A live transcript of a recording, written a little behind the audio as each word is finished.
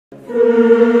Hello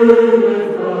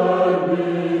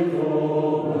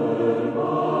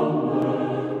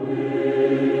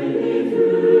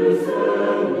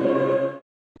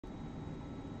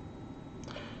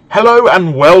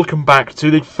and welcome back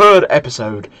to the third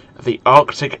episode of the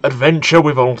Arctic Adventure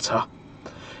with Alta.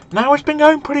 Now, it's been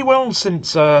going pretty well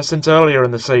since earlier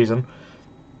in the season.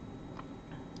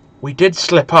 We did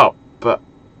slip up, but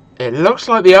it looks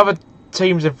like the other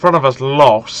teams in front of us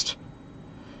lost.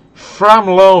 Fram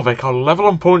Larvik are level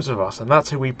on points with us, and that's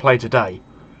who we play today.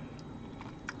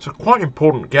 It's a quite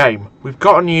important game. We've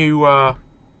got a new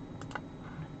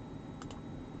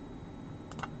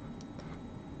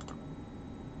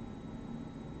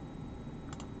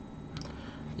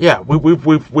yeah,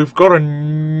 we've got a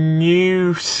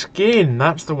new skin.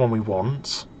 That's the one we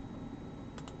want.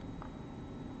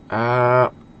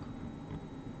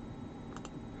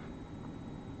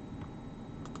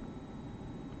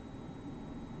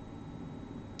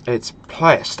 It's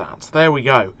player stats. There we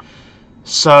go.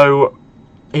 So,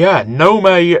 yeah, Nome,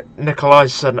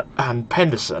 Nicolaisen, and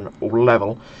Penderson all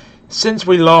level. Since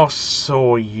we last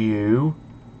saw you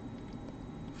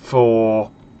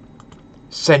for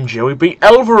Senju, we beat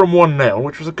Elverum 1-0,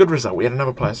 which was a good result. We had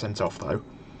another player sent off, though.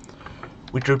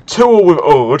 We drew 2-2 with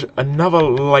Ord, another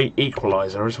late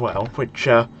equaliser as well, which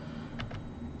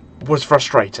was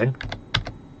frustrating.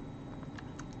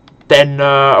 Then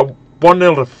a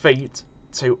 1-0 defeat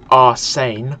to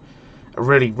Arsene, a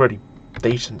really, really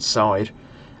decent side.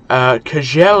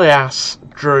 Kajelias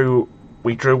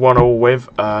we drew 1-1 with,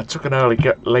 took an early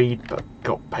lead, but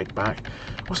got pegged back.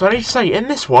 Also, I need to say, in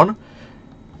this one,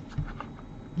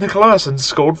 Nicolaisen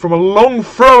scored from a long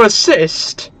throw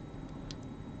assist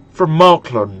from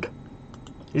Marklund.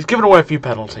 He's given away a few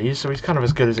penalties, so he's kind of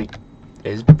as good as he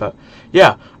is. But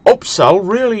yeah, Uppsala,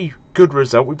 really good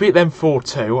result. We beat them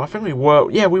 4-2. I think we were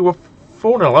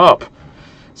 4-0 up.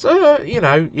 So you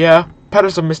know, yeah,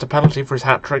 Pedersen missed a penalty for his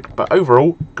hat trick, but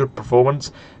overall good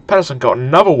performance. Pedersen got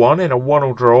another one in a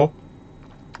 1-1 draw,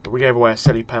 but we gave away a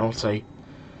silly penalty.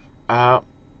 2-0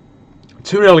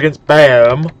 against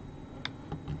Bayern.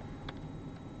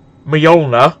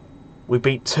 Mjolnir, we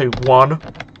beat 2-1.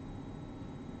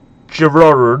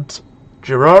 Gerard,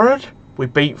 we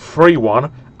beat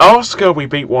 3-1. Asker, we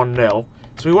beat 1-0.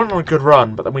 So we went on a good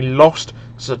run, but then we lost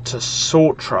to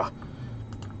Sortra.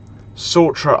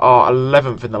 Sortra are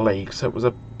 11th in the league, so it was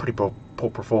a pretty poor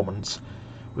performance.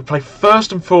 We play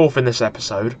first and fourth in this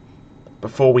episode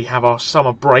before we have our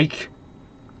summer break.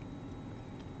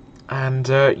 And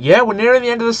yeah, we're nearing the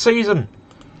end of the season.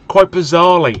 Quite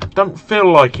bizarrely. Don't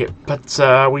feel like it, but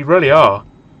we really are.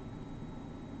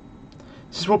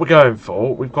 This is what we're going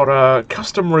for. We've got a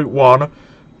custom route 1,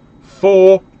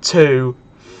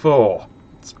 4-2-4.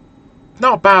 It's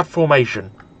not a bad formation.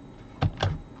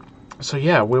 So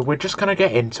yeah, we're just going to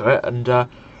get into it and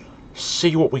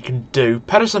see what we can do.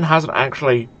 Pedersen hasn't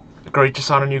actually agreed to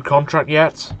sign a new contract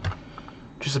yet,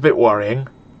 which is a bit worrying.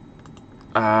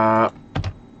 But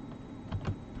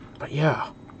yeah.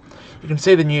 You can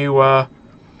see the new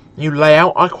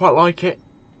layout. I quite like it.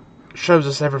 It shows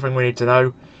us everything we need to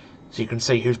know. So you can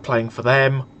see who's playing for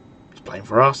them, who's playing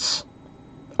for us.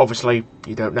 Obviously,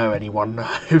 you don't know anyone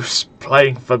who's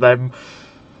playing for them.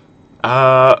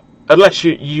 Unless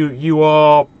you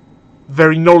are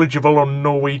very knowledgeable on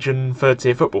Norwegian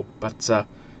third-tier football. But,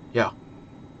 yeah.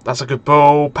 That's a good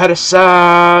ball.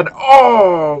 Pedersen!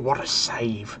 Oh, what a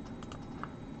save.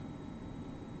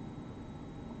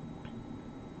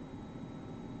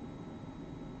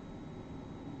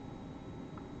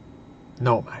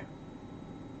 Normo.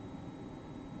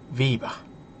 Viva.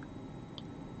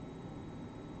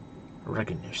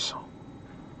 Regnus.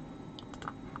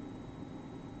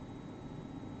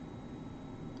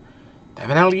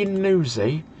 Devin Alien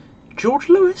George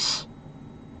Lewis.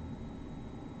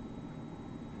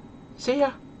 Is he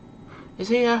here? Is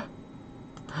he here?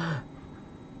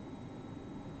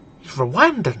 He's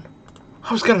Rwandan.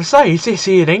 I was going to say, is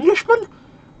he an Englishman?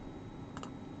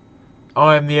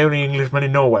 I am the only Englishman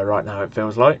in Norway right now, it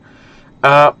feels like.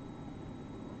 We're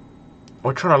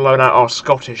trying to loan out our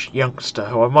Scottish youngster,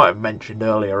 who I might have mentioned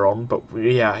earlier on, but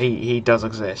yeah, he does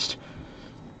exist.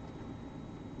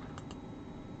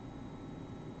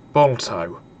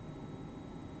 Balto.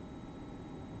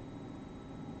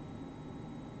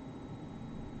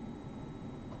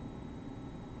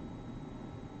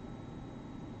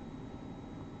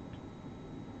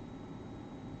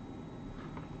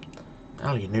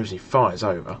 Alien fires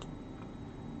over.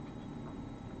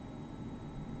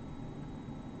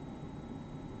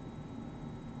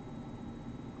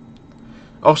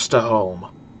 Osterholm.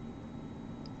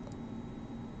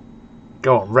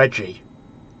 Go on, Reggie.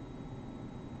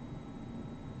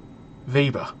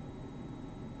 Weber.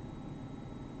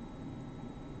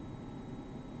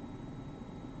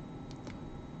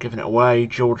 Giving it away,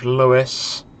 George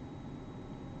Lewis.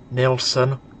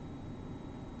 Nilsson.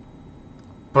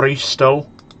 Bristol.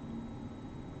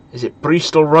 Is it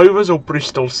Bristol Rovers or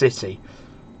Bristol City?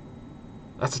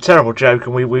 That's a terrible joke,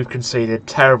 and we've conceded.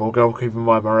 Terrible goalkeeping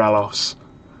by Morelos.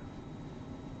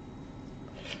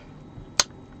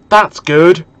 That's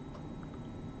good.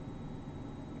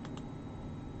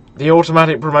 The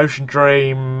automatic promotion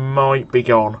dream might be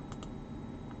gone.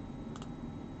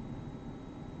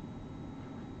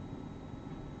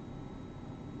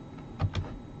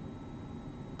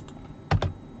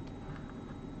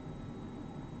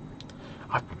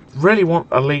 I really want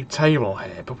a league table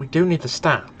here, but we do need the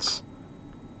stats.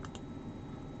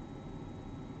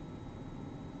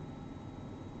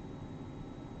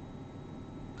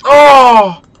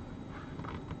 Oh!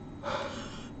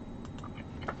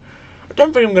 I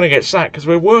don't think I'm going to get sacked because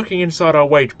we're working inside our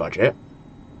wage budget.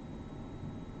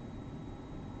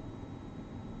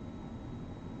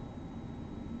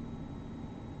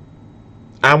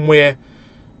 And we're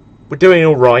doing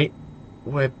all right.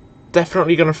 We're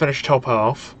definitely going to finish top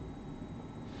half.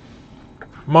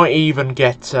 Might even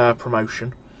get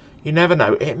promotion. You never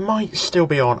know. It might still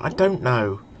be on. I don't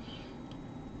know.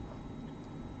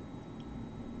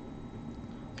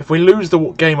 If we lose the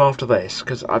game after this,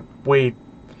 because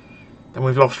then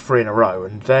we've lost 3 in a row,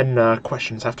 and then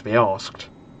questions have to be asked.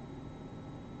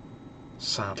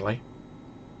 Sadly.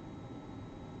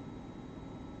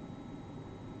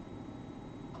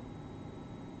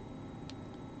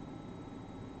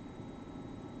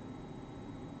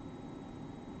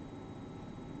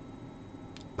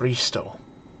 Bristol.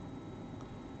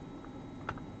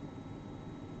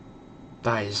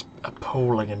 That is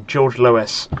appalling, and George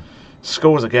Lewis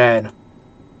scores again.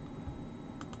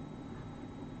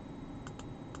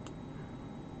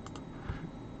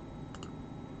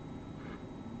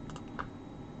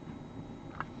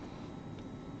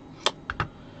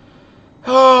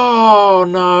 Oh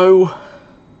no!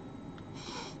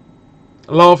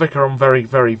 Larvik are on very,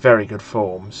 very, very good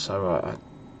form, so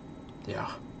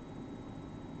yeah.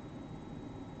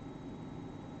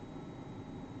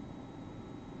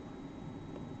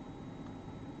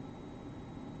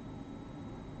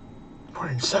 We're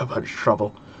in so much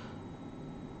trouble.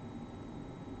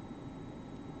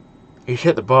 He's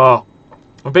hit the bar.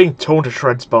 I'm being torn to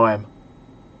shreds by him.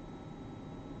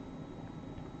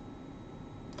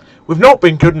 We've not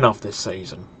been good enough this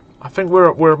season. I think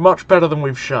we're much better than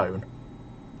we've shown.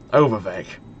 Overveg.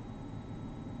 He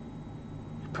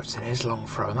puts in his long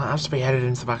throw, and that has to be headed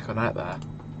into the back of the net there.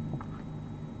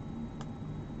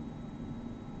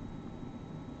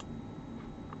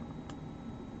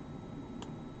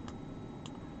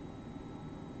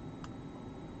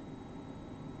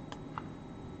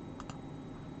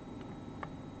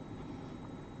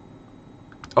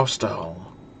 Osterholm.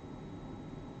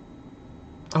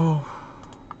 Oh.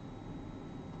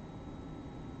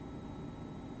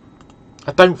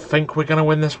 I don't think we're going to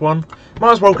win this one.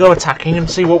 Might as well go attacking and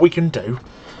see what we can do.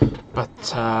 But,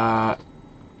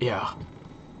 yeah.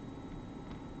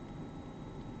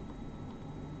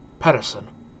 Pedersen.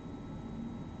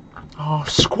 Oh,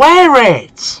 square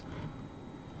it!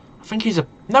 I think he's a...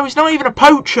 No, he's not even a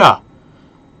poacher!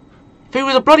 If he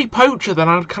was a bloody poacher, then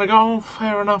I'd kind of go, oh,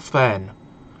 fair enough then.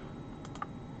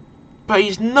 But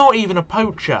he's not even a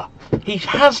poacher. He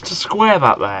has to square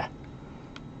that there.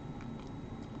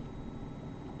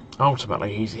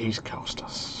 Ultimately, he's cost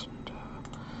us. And,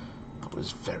 that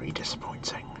was very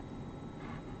disappointing.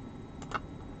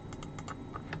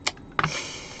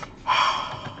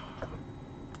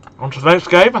 On to the next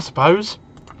game, I suppose.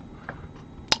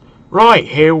 Right,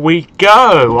 here we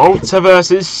go. Alta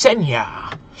versus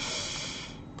Senya.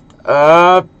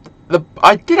 I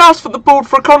did ask for the board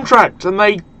for a contract, and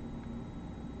they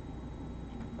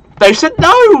said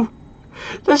no.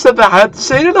 They said they hadn't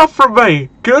seen enough from me.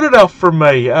 Good enough from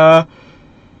me. Yeah,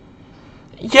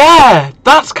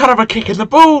 that's kind of a kick in the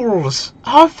balls.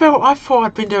 I thought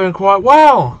I'd been doing quite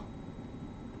well.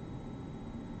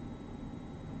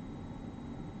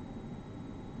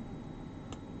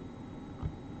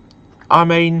 I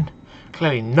mean,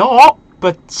 clearly not,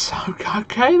 but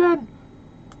okay then.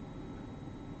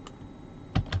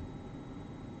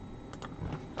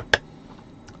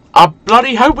 I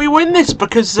bloody hope we win this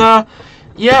because,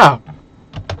 yeah,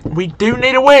 we do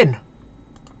need a win.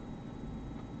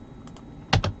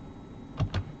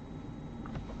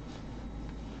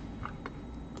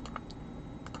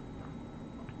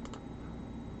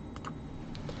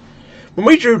 When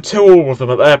we drew 2-2 with them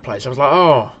at their place, I was like,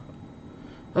 oh,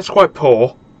 that's quite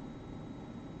poor.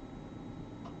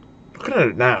 looking at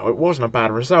it now, it wasn't a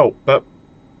bad result, but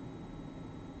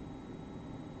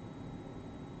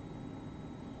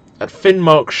at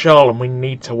Finnmark Charlem we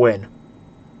need to win.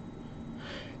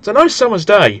 It's a nice summer's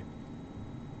day.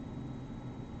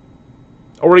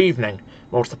 Or evening,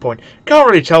 more to the point. Can't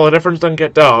really tell the difference, doesn't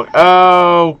get dark.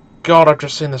 Oh god, I've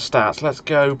just seen the stats. Let's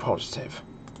go positive.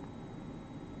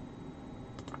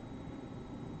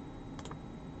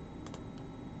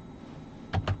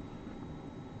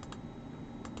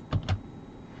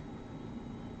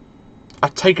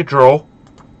 I'd take a draw.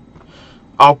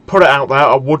 I'll put it out there,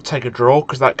 I would take a draw,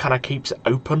 because that kind of keeps it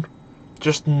open.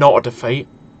 Just not a defeat.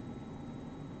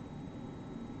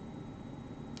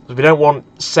 Because we don't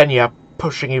want Senya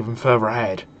pushing even further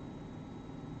ahead.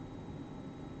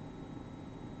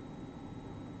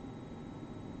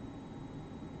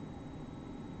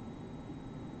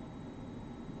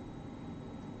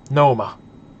 Norma.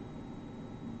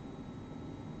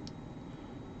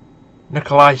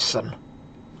 Nikolaisen.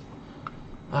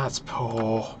 That's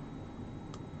poor.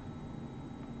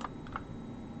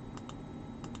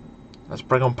 Let's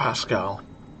bring on Pascal.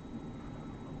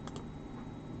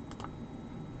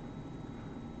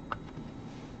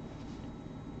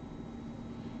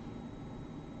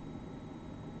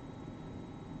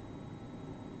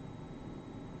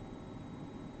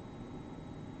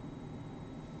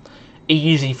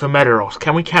 Easy for Medeiros.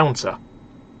 Can we counter?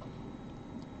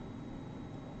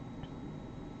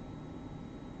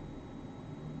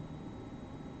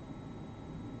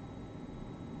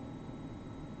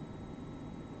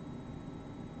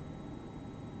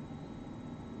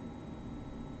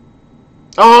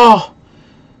 Oh!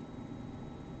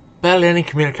 Barely any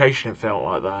communication, it felt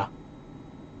like that.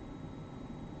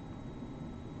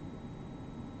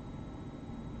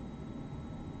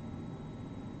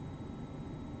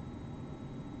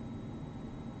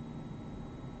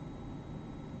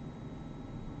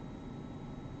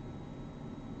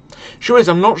 Sure is,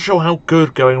 I'm not sure how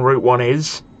good going Route 1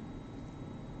 is.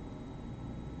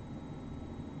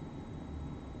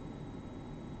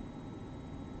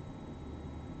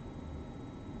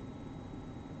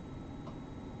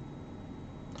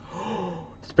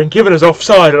 It's been given as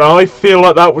offside, and I feel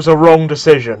like that was a wrong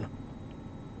decision.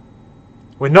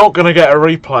 We're not going to get a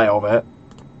replay of it.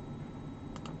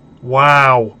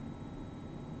 Wow.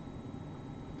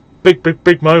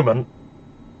 Big moment.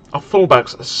 Our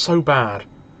fullbacks are so bad.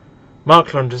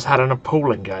 Markland has had an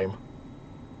appalling game.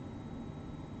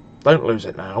 Don't lose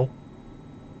it now.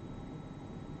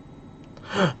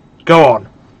 Go on.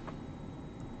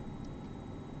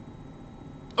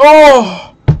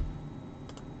 Oh!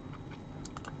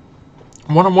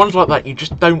 One-on-ones like that, you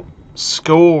just don't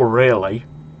score, really.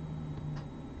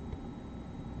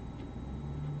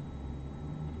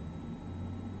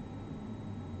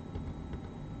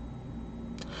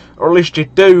 Or at least you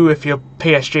do if you're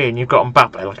PSG and you've got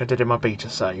Mbappe, like I did in my beta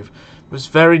save. It was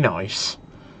very nice,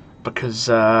 because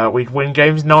we'd win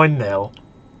games 9-0,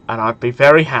 and I'd be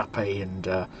very happy,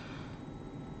 and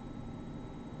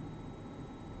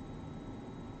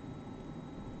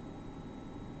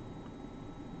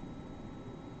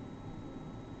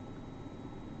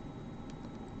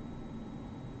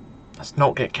let's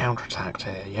not get counter-attacked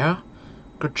here, yeah?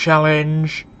 Good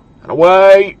challenge, and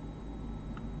away!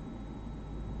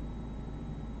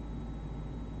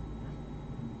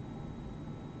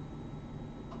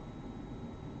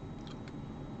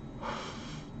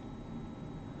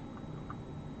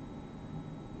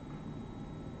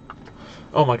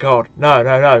 Oh my god, no,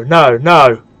 no, no, no,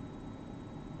 no!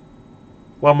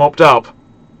 Well mopped up.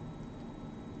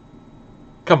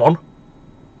 Come on.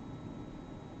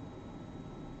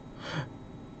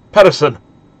 Pedersen.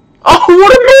 Oh,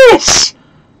 what a miss!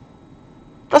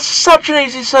 That's such an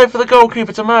easy save for the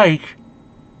goalkeeper to make.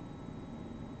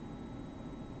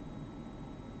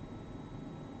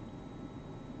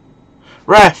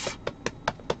 Ref!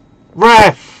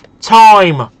 Ref!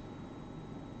 Time!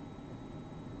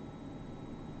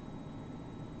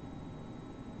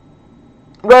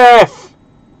 Ref!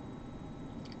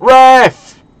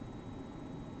 Ref!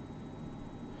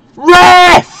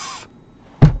 Ref!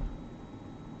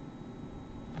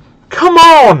 Come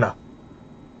on!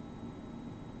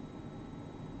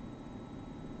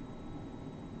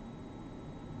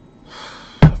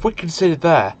 Have we conceded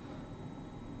there?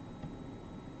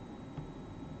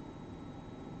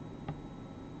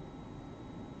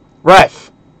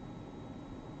 Ref!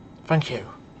 Thank you.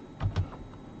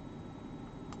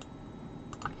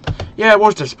 Yeah, it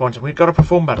was disappointing. We've got to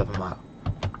perform better than that.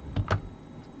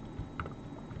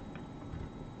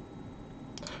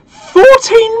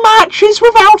 14 matches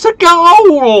without a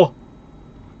goal!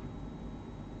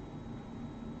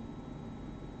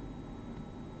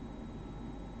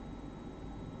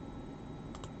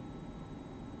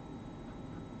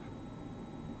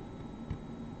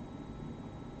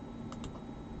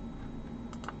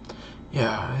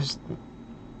 yeah, his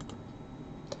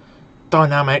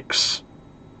dynamics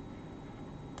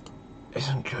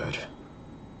isn't good.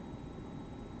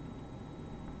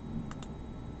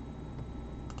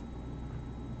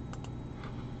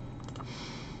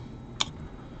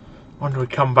 When do we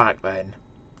come back then?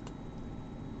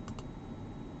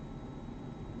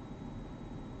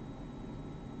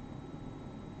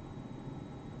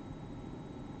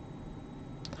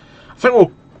 I think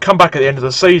we'll come back at the end of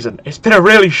the season. It's been a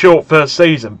really short first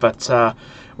season, but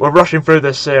we're rushing through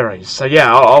this series. So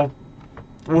yeah,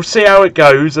 we'll see how it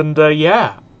goes, and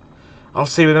yeah, I'll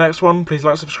see you in the next one. Please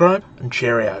like, subscribe, and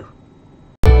cheerio.